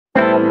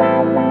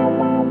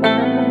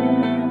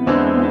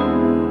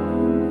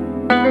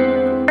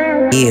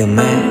Yeah,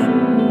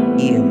 man.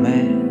 Yeah,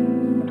 man.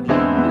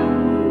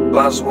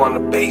 1LONZO on the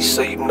bass,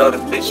 so you know the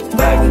bitch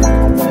back.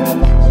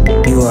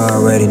 You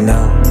already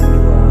know.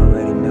 You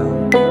already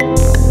know.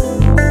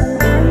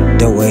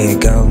 The way it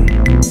go.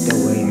 The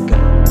way it go.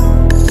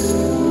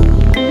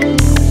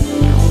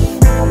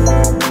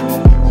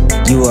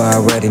 You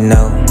already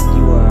know.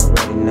 You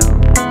already know.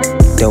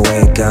 The way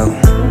it go.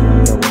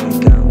 The way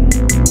it go.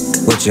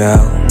 With your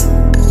hoe.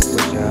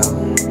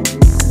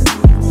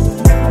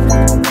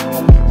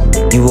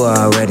 You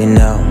already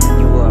know.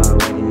 You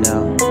already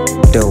know.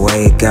 The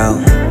way it go.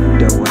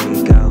 The way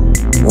it go.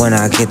 When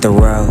I hit the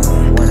road.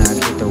 When I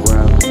hit the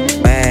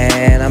road.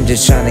 Man, I'm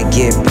just tryna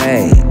get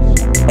paid.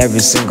 Every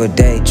single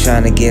day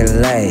tryna get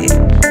laid.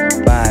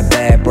 Buy a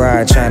bad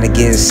bride tryna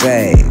get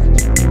saved.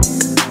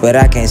 But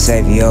I can't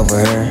save you over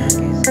here.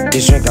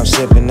 This drink I'm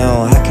sipping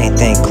on, I can't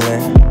think clear.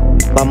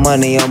 My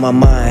money on my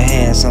mind,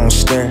 hands on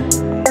stir.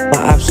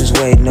 My options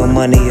weigh, no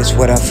money is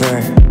what I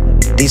fear.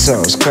 These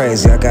souls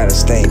crazy, I gotta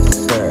stay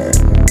prepared.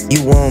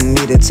 You want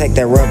me to take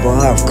that rubber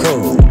off,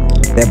 cool.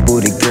 That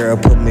booty girl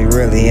put me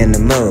really in the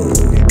mood.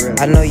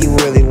 I know you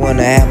really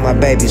wanna have my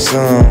baby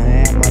soon.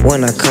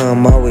 When I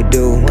come, all we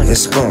do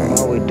is spoon.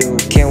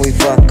 Can we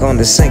fuck on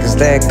the sink, is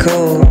that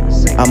cool?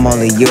 I'm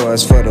only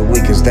yours for the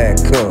week, is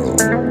that cool?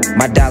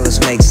 My dollars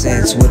make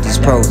sense with these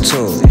Pro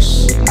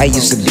Tools. I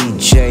used to be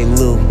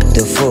Jaylou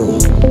the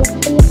fool.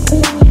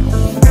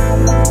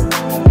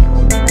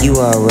 You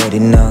already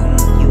know.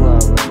 You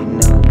already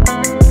know.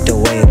 The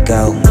way it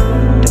go.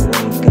 The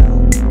way it go.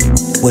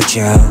 With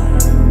your hoe.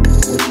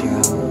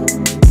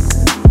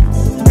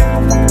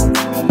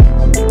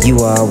 You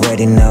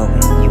already know.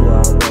 You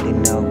already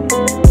know.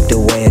 The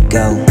way it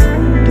go.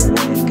 The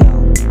way it go.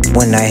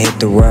 When I hit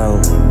the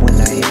road. When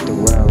I hit the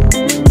road.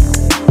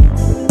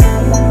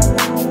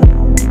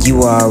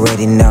 You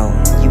already know.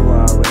 You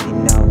already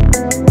know.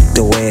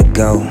 The way it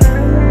go.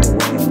 The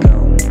way it go.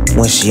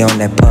 When she on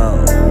that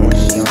pole. When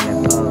she on that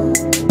pole.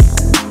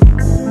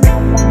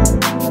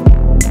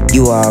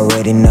 You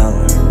already know.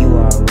 You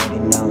already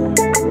know.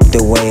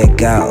 The way it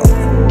go.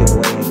 The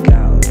way it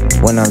go.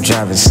 When I'm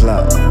driving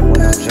slow.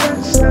 When I'm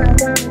driving slow.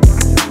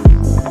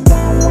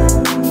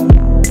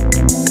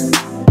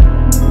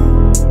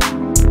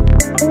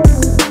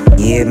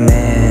 Yeah,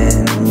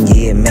 man.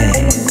 Yeah,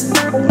 man.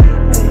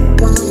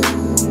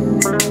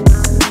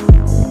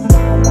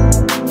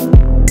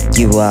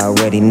 You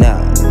already know.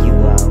 You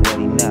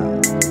already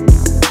know.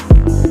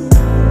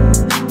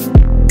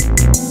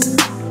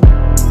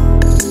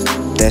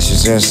 That's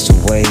just the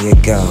way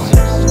it go.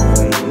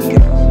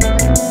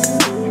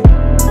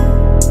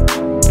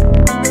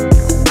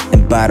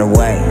 And by the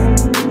way,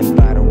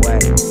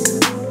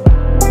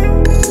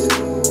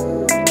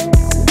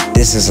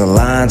 this is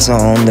 1LONZO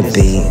on the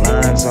beat.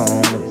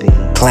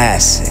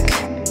 Classic.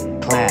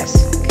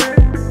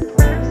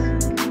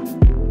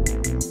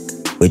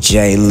 With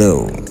Jaylou.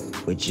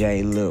 With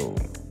Jaylou.